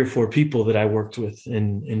 3 or 4 people that I worked with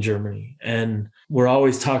in Germany. And we're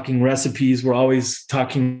always talking recipes. We're always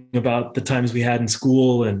talking about the times we had in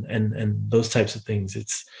school and those types of things.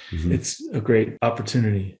 It's a great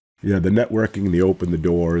opportunity. Yeah, the networking and the open the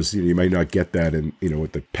doors. You might not get that in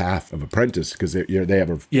with the path of apprentice, because they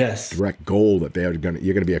have a direct goal that you're going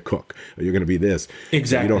to be a cook, or you're going to be this. Exactly.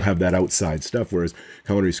 So you don't have that outside stuff. Whereas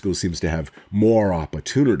culinary school seems to have more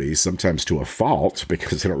opportunities, sometimes to a fault,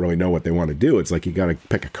 because they don't really know what they want to do. It's like you got to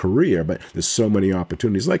pick a career, but there's so many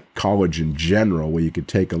opportunities, like college in general, where you could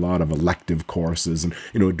take a lot of elective courses and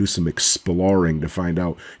do some exploring to find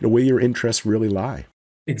out where your interests really lie.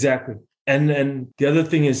 Exactly. And the other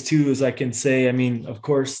thing is too, is I can say, I mean, of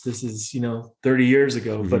course, this is, 30 years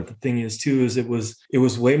ago, mm-hmm. but the thing is too, is it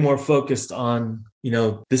was way more focused on,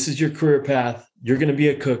 this is your career path. You're going to be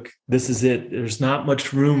a cook. This is it. There's not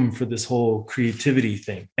much room for this whole creativity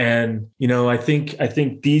thing. And, I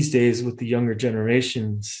think these days with the younger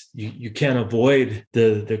generations, you can't avoid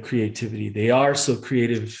the creativity. They are so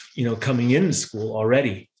creative, coming into school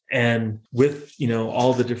already. And with,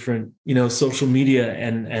 all the different, social media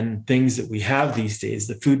and things that we have these days,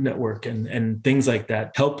 the Food Network and things like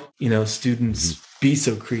that help, students be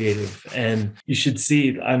so creative. And you should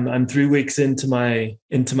see, I'm 3 weeks into my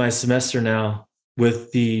semester now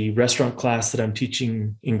with the restaurant class that I'm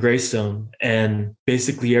teaching in Greystone. And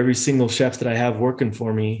basically every single chef that I have working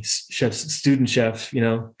for me, student chef,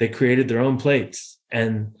 they created their own plates,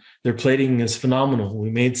 and their plating is phenomenal.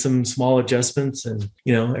 We made some small adjustments, and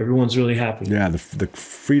everyone's really happy. Yeah, the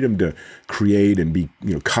freedom to create and be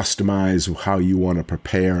customize how you want to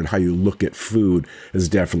prepare and how you look at food has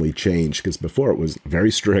definitely changed. Because before it was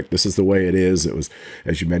very strict. This is the way it is. It was,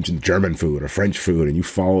 as you mentioned, German food or French food, and you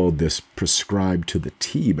followed this prescribed to the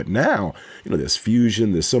T. But now there's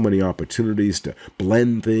fusion. There's so many opportunities to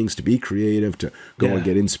blend things, to be creative, to go and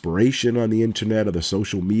get inspiration on the internet or the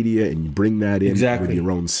social media, and you bring that in with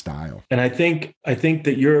your own style. And I think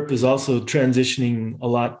that Europe is also transitioning a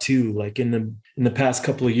lot too. Like in the past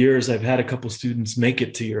couple of years, I've had a couple of students make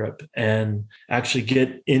it to Europe and actually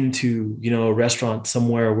get into, a restaurant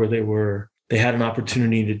somewhere where they had an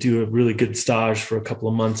opportunity to do a really good stage for a couple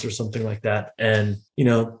of months or something like that. And,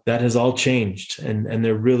 that has all changed, and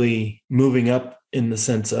they're really moving up in the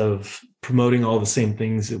sense of promoting all the same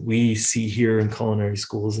things that we see here in culinary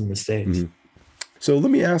schools in the States. Mm-hmm. So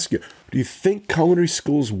let me ask you, do you think culinary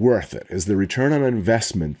school's worth it? Is the return on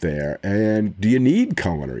investment there? And do you need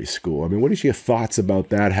culinary school? I mean, what is your thoughts about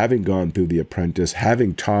that? Having gone through The Apprentice,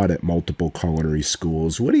 having taught at multiple culinary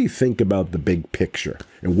schools, what do you think about the big picture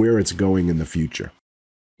and where it's going in the future?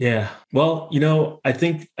 Yeah. Well, I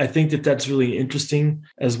think that that's really interesting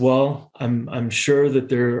as well. I'm sure that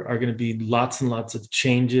there are going to be lots and lots of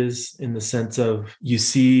changes in the sense of you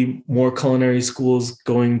see more culinary schools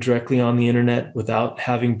going directly on the internet without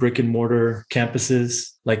having brick and mortar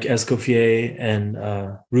campuses, like Escoffier and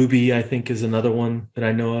Ruby, I think, is another one that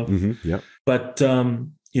I know of. Mm-hmm. Yep. But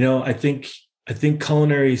I think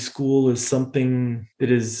culinary school is something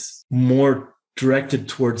that is more directed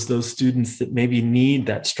towards those students that maybe need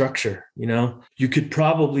that structure. You could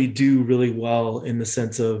probably do really well in the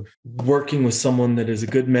sense of working with someone that is a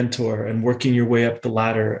good mentor and working your way up the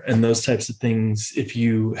ladder and those types of things. If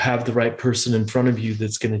you have the right person in front of you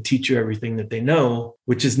that's going to teach you everything that they know,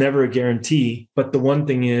 which is never a guarantee. But the one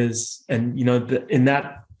thing is, and in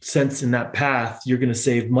that sense, in that path, you're going to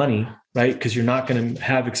save money, right? Because you're not going to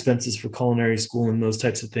have expenses for culinary school and those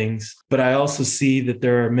types of things. But I also see that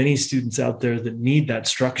there are many students out there that need that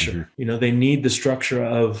structure. Mm-hmm. They need the structure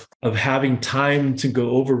of having time to go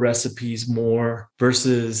over recipes more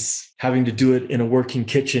versus having to do it in a working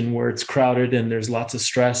kitchen where it's crowded and there's lots of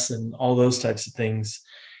stress and all those types of things.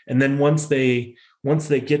 And then once they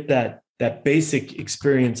get that basic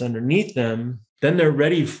experience underneath them, then they're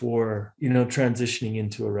ready for, transitioning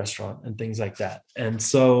into a restaurant and things like that. And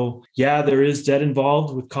so, yeah, there is debt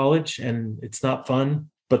involved with college and it's not fun.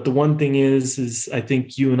 But the one thing is I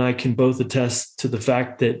think you and I can both attest to the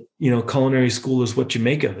fact that, culinary school is what you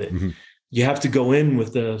make of it. Mm-hmm. You have to go in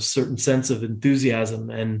with a certain sense of enthusiasm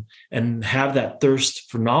and have that thirst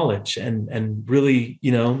for knowledge and really,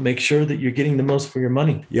 make sure that you're getting the most for your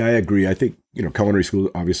money. Yeah, I agree. I think, culinary school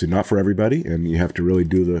is obviously not for everybody, and you have to really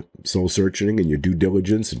do the soul searching and your due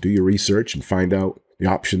diligence and do your research and find out the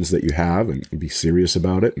options that you have and be serious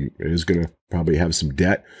about it. And it is going to probably have some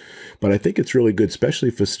debt. But I think it's really good, especially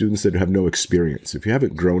for students that have no experience. If you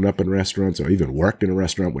haven't grown up in restaurants or even worked in a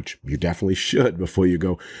restaurant, which you definitely should before you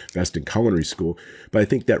go invest in culinary school. But I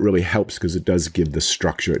think that really helps because it does give the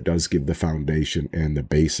structure, it does give the foundation and the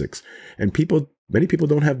basics. And many people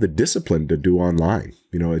don't have the discipline to do online.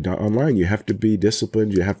 Online, you have to be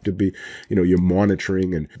disciplined. You have to be, you're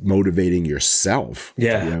monitoring and motivating yourself to be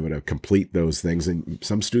able to complete those things. And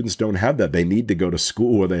some students don't have that. They need to go to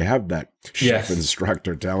school where they have that chef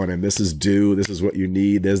instructor telling them, this is due, this is what you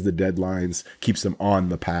need, there's the deadlines, keeps them on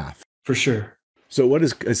the path. For sure. So what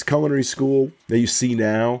is culinary school that you see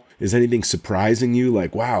now? Is anything surprising you?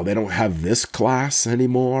 Like, wow, they don't have this class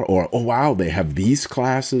anymore? Or, oh, wow, they have these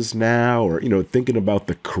classes now? Or, thinking about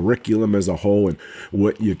the curriculum as a whole and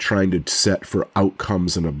what you're trying to set for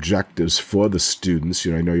outcomes and objectives for the students.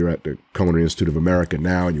 I know you're at the Culinary Institute of America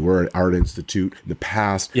now, and you were at Art Institute in the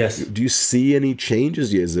past. Yes. Do you see any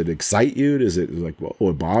changes? Does it excite you? Does it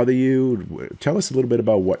or bother you? Tell us a little bit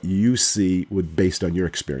about what you see based on your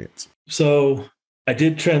experience. So I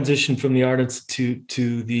did transition from the Art Institute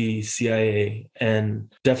to the CIA,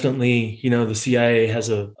 and definitely, the CIA has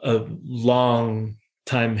a long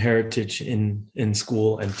time heritage in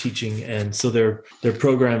school and teaching, and so their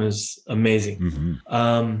program is amazing.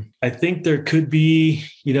 Mm-hmm. I think there could be,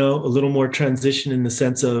 a little more transition in the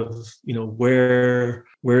sense of,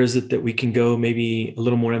 where is it that we can go? Maybe a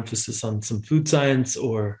little more emphasis on some food science,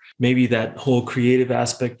 or maybe that whole creative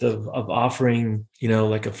aspect of offering,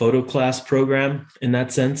 like a photo class program in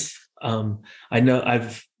that sense. I know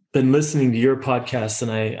I've been listening to your podcast,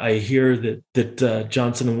 and I hear that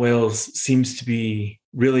Johnson & Wales seems to be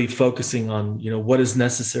really focusing on, what is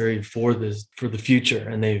necessary for the future.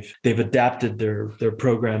 And they've adapted their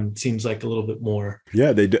program, it seems like, a little bit more.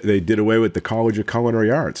 Yeah, they did away with the College of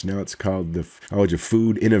Culinary Arts. Now it's called the College of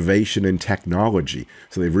Food, Innovation, and Technology.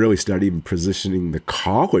 So they've really started even positioning the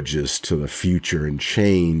colleges to the future and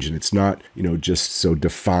change. And it's not, just so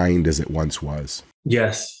defined as it once was.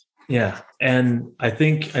 Yes. Yeah. And I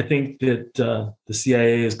think that the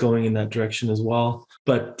CIA is going in that direction as well.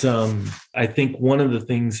 But I think one of the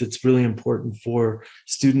things that's really important for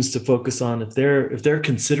students to focus on, if they're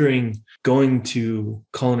considering going to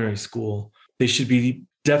culinary school, they should be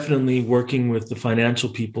definitely working with the financial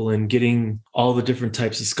people and getting all the different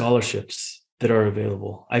types of scholarships that are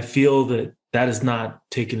available. I feel that is not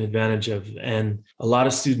taken advantage of. And a lot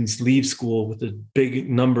of students leave school with a big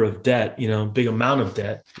number of debt, big amount of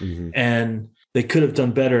debt. Mm-hmm. And they could have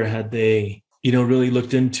done better had they, really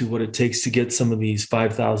looked into what it takes to get some of these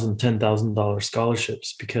 $5,000, $10,000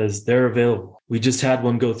 scholarships, because they're available. We just had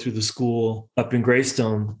one go through the school up in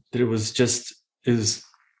Greystone that it was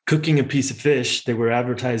cooking a piece of fish. They were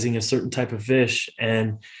advertising a certain type of fish,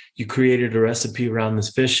 and you created a recipe around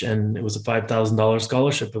this fish, and it was a $5,000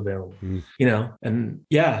 scholarship available. And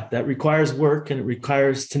that requires work, and it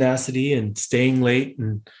requires tenacity and staying late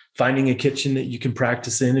and finding a kitchen that you can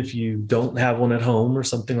practice in if you don't have one at home or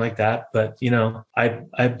something like that. But,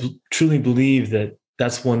 I truly believe that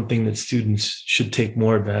that's one thing that students should take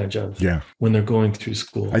more advantage of when they're going through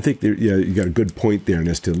school. I think you got a good point there, and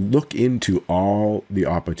is to look into all the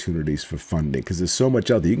opportunities for funding, because there's so much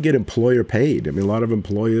out there. You can get employer paid. I mean, a lot of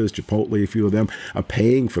employers, Chipotle, a few of them, are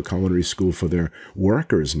paying for culinary school for their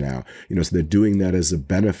workers now. So they're doing that as a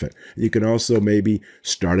benefit. You can also maybe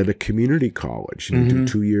start at a community college, do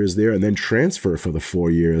 2 years there, and then transfer for the 4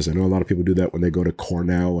 years. I know a lot of people do that when they go to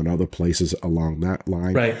Cornell and other places along that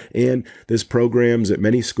line. Right. And there's programs at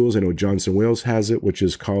many schools. I know Johnson Wales has it, which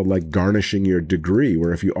is called like garnishing your degree,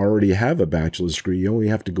 where if you already have a bachelor's degree, you only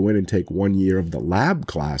have to go in and take 1 year of the lab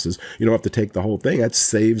classes. You don't have to take the whole thing. That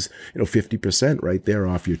saves 50% right there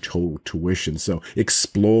off your total tuition. So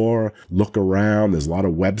explore, look around. There's a lot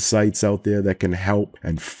of websites out there that can help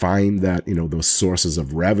and find that, those sources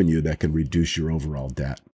of revenue that can reduce your overall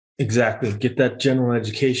debt. Exactly. Get that general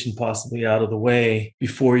education possibly out of the way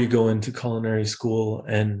before you go into culinary school,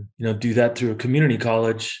 and, do that through a community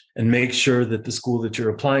college, and make sure that the school that you're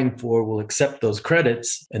applying for will accept those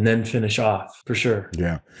credits and then finish off for sure.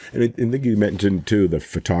 Yeah. And I think you mentioned too, the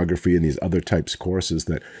photography and these other types of courses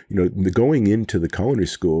that, going into the culinary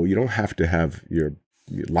school, you don't have to have your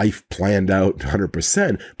life planned out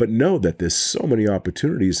 100%, but know that there's so many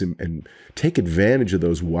opportunities, and take advantage of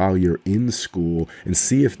those while you're in school, and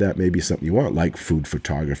see if that may be something you want, like food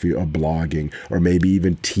photography or blogging, or maybe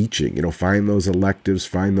even teaching. Find those electives,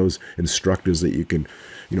 find those instructors that you can,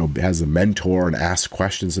 as a mentor, and ask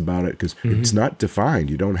questions about it, because it's not defined.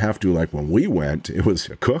 You don't have to, like when we went, it was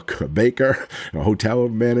a cook, a baker, a hotel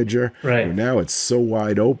manager. Right. Now it's so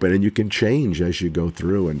wide open, and you can change as you go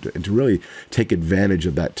through, and to really take advantage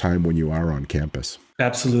of that time when you are on campus.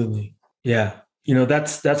 Absolutely. Yeah.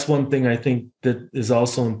 That's one thing I think that is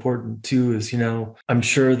also important too, is, I'm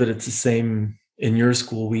sure that it's the same in your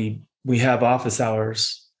school. We have office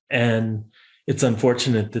hours, and it's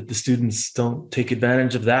unfortunate that the students don't take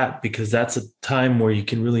advantage of that, because that's a time where you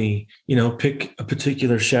can really, pick a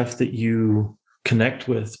particular chef that you connect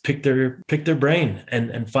with, pick their brain,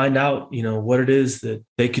 and find out, what it is that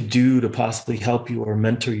they could do to possibly help you or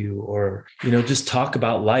mentor you, or, just talk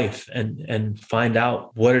about life and find out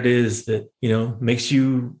what it is that, makes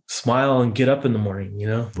you smile and get up in the morning,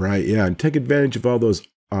 Right. Yeah. And take advantage of all those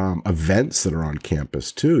events that are on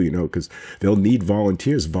campus too, because they'll need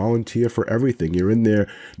volunteers. Volunteer for everything. You're in there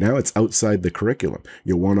now. It's outside the curriculum.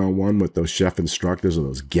 You're one-on-one with those chef instructors or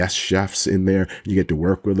those guest chefs in there. You get to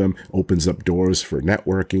work with them. Opens up doors for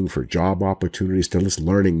networking, for job opportunities, to just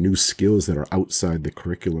learning new skills that are outside the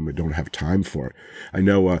curriculum and don't have time for it. I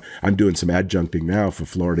know I'm doing some adjuncting now for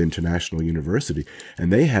Florida International University,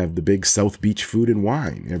 and they have the big South Beach Food and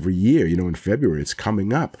Wine every year. In February, it's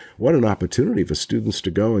coming up. What an opportunity for students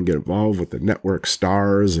to go and get involved with the network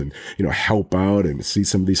stars, and help out and see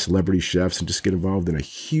some of these celebrity chefs, and just get involved in a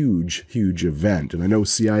huge event. And I know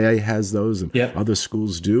CIA has those, and other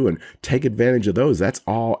schools do, and take advantage of those. That's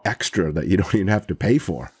all extra that you don't even have to pay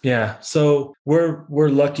for. Yeah. So we're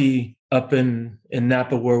lucky up in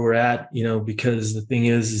Napa where we're at, because the thing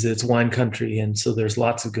is it's wine country. And so there's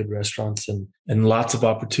lots of good restaurants and lots of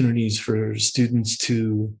opportunities for students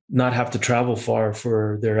to not have to travel far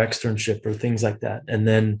for their externship or things like that. And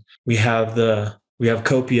then we have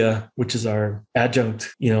Copia, which is our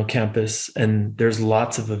adjunct, campus. And there's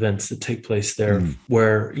lots of events that take place there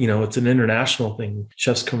where, it's an international thing.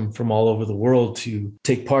 Chefs come from all over the world to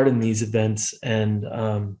take part in these events. And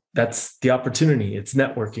that's the opportunity. It's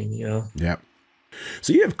networking, Yeah.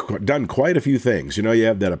 So you have done quite a few things. You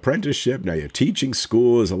have that apprenticeship. Now you're teaching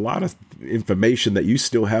school. There's a lot of information that you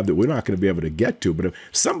still have that we're not going to be able to get to. But if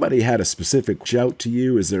somebody had a specific shout to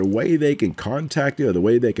you, is there a way they can contact you, or the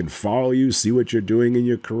way they can follow you, see what you're doing in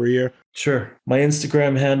your career? Sure. My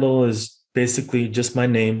Instagram handle is basically just my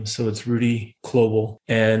name. So it's Rudy Kloeble.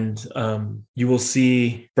 And you will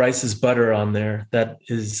see Bryce's Butter on there. That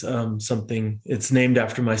is something, it's named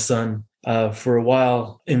after my son. For a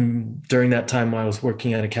while, during that time I was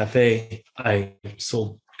working at a cafe, I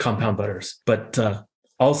sold compound butters. But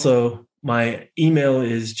also my email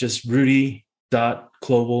is just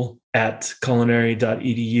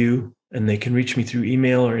rudy.kloeble@culinary.edu. And they can reach me through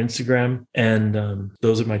email or Instagram. And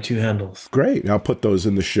those are my two handles. Great. I'll put those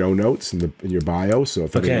in the show notes in your bio. So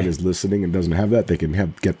if anyone is listening and doesn't have that, they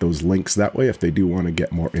can get those links that way if they do want to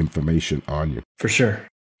get more information on you. For sure.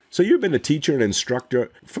 So you've been a teacher and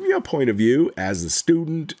instructor. From your point of view, as a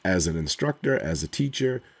student, as an instructor, as a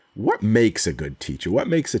teacher, what makes a good teacher? What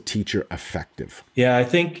makes a teacher effective? Yeah, I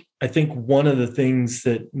think one of the things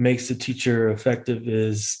that makes a teacher effective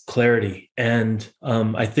is clarity. And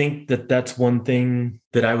I think that's one thing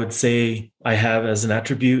that I would say I have as an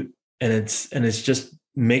attribute. And it's just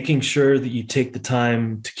making sure that you take the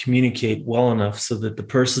time to communicate well enough so that the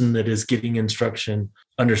person that is giving instruction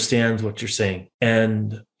understands what you're saying.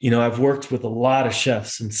 And, I've worked with a lot of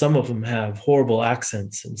chefs, and some of them have horrible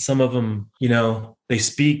accents, and some of them, they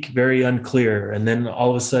speak very unclear. And then all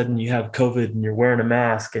of a sudden you have COVID and you're wearing a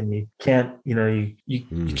mask and you can't, you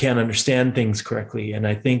can't understand things correctly. And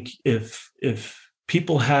I think if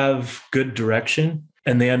people have good direction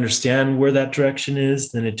and they understand where that direction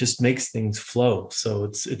is, then it just makes things flow. So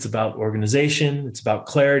it's about organization, it's about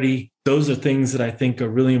clarity. Those are things that I think are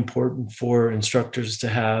really important for instructors to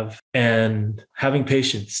have, and having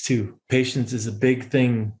patience too. Patience is a big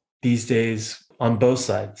thing these days on both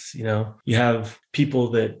sides. You have people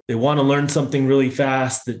that they want to learn something really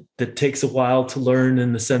fast that takes a while to learn,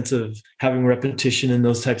 in the sense of having repetition and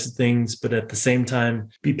those types of things. But at the same time,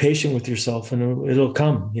 be patient with yourself and it'll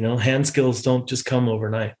come. Hand skills don't just come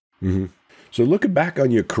overnight. Mm-hmm. So looking back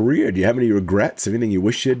on your career, do you have any regrets? Anything you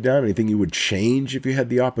wish you had done? Anything you would change if you had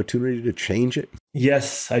the opportunity to change it?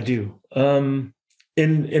 Yes, I do.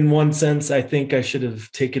 In one sense, I think I should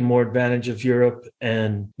have taken more advantage of Europe.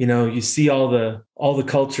 And, you see all the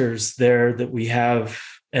cultures there that we have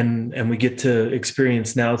and we get to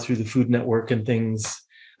experience now through the Food Network and things.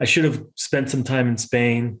 I should have spent some time in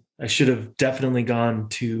Spain. I should have definitely gone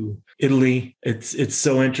to Italy. It's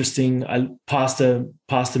so interesting. Pasta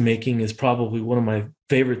making is probably one of my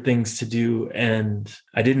favorite things to do, and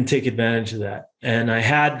I didn't take advantage of that. And I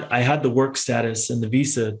had the work status and the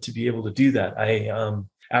visa to be able to do that.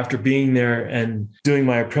 After being there and doing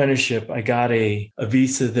my apprenticeship, I got a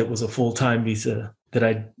visa that was a full-time visa that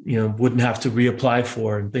I wouldn't have to reapply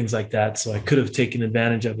for and things like that. So I could have taken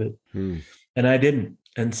advantage of it, and I didn't.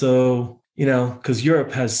 And so, because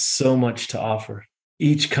Europe has so much to offer.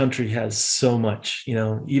 Each country has so much,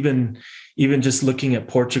 even just looking at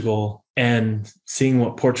Portugal and seeing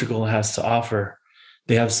what Portugal has to offer.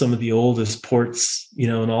 They have some of the oldest ports,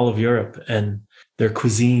 in all of Europe, and their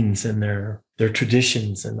cuisines and their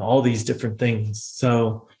traditions and all these different things.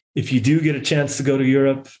 So if you do get a chance to go to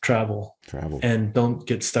Europe, travel and don't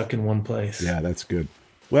get stuck in one place. Yeah, that's good.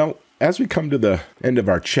 Well, as we come to the end of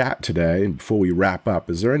our chat today, and before we wrap up,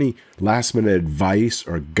 is there any last-minute advice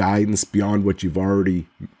or guidance beyond what you've already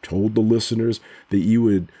told the listeners that you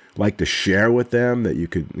would like to share with them, that you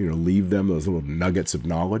could, leave them those little nuggets of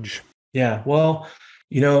knowledge? Yeah, well,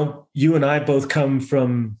 you and I both come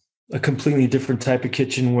from a completely different type of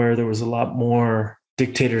kitchen where there was a lot more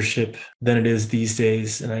dictatorship than it is these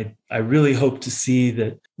days. And I really hope to see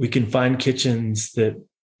that we can find kitchens that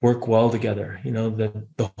work well together. That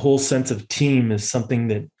the whole sense of team is something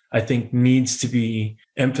that I think needs to be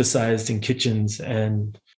emphasized in kitchens.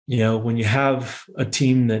 And, when you have a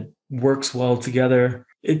team that works well together,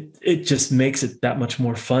 it just makes it that much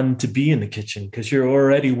more fun to be in the kitchen, because you're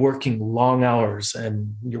already working long hours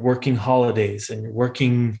and you're working holidays and you're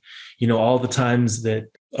working, all the times that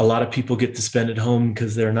a lot of people get to spend at home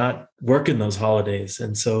because they're not working those holidays.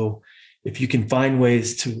 And so if you can find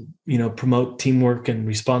ways to, promote teamwork and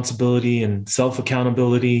responsibility and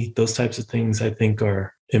self-accountability, those types of things I think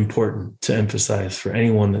are important to emphasize for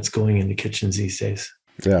anyone that's going into kitchens these days.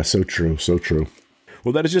 Yeah, so true, so true.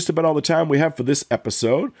 Well, that is just about all the time we have for this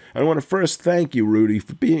episode. I want to first thank you, Rudy,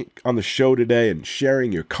 for being on the show today and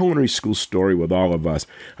sharing your culinary school story with all of us.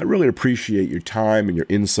 I really appreciate your time and your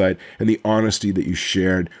insight and the honesty that you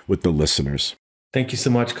shared with the listeners. Thank you so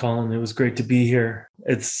much, Colin. It was great to be here.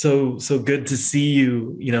 It's so good to see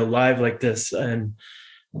you, live like this. And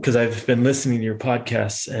because I've been listening to your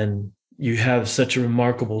podcasts and you have such a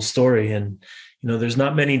remarkable story. And, there's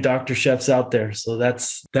not many doctor chefs out there. So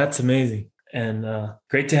that's amazing. And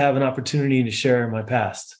great to have an opportunity to share my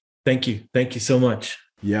past. Thank you. Thank you so much.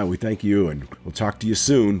 Yeah, we thank you. And we'll talk to you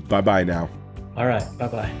soon. Bye-bye now. All right.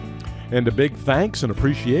 Bye-bye. And a big thanks and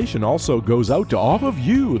appreciation also goes out to all of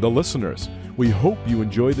you, the listeners. We hope you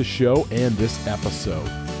enjoy the show and this episode.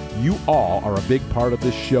 You all are a big part of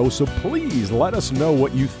this show, so please let us know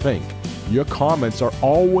what you think. Your comments are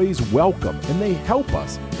always welcome, and they help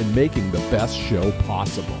us in making the best show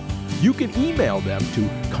possible. You can email them to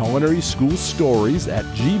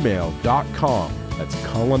culinaryschoolstories@gmail.com. That's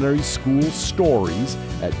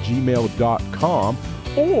culinaryschoolstories@gmail.com,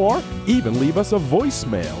 or even leave us a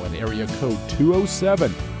voicemail in area code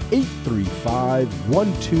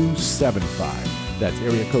 207-835-1275. That's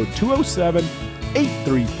area code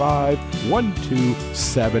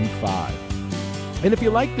 207-835-1275. And if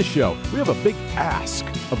you like the show, we have a big ask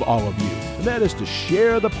of all of you, and that is to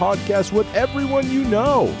share the podcast with everyone you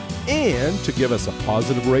know, and to give us a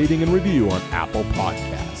positive rating and review on Apple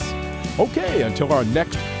Podcasts. Okay, until our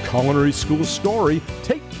next Culinary School story,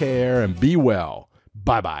 take care and be well.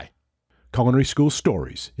 Bye-bye. Culinary School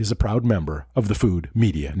Stories is a proud member of the Food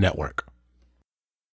Media Network.